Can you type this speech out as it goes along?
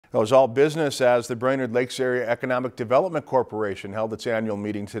It was all business as the Brainerd Lakes Area Economic Development Corporation held its annual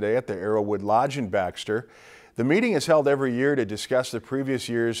meeting today at the Arrowwood Lodge in Baxter. The meeting is held every year to discuss the previous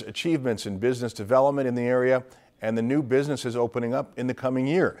year's achievements in business development in the area and the new businesses opening up in the coming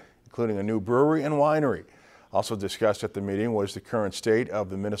year, including a new brewery and winery. Also discussed at the meeting was the current state of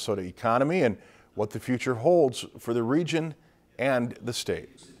the Minnesota economy and what the future holds for the region and the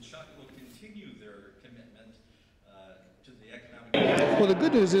state. Well, the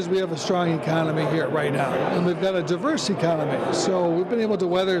good news is we have a strong economy here right now, and we've got a diverse economy, so we've been able to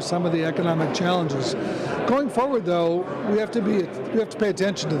weather some of the economic challenges. Going forward, though, we have to pay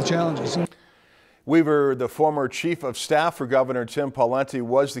attention to the challenges. Weaver, the former chief of staff for Governor Tim Pawlenty,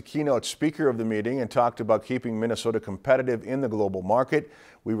 was the keynote speaker of the meeting and talked about keeping Minnesota competitive in the global market.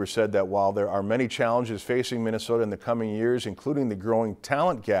 Weaver said that while there are many challenges facing Minnesota in the coming years, including the growing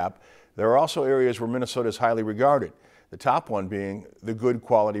talent gap, there are also areas where Minnesota is highly regarded. The top one being the good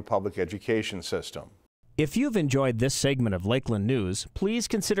quality public education system. If you've enjoyed this segment of Lakeland News, please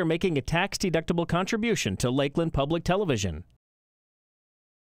consider making a tax-deductible contribution to Lakeland Public Television.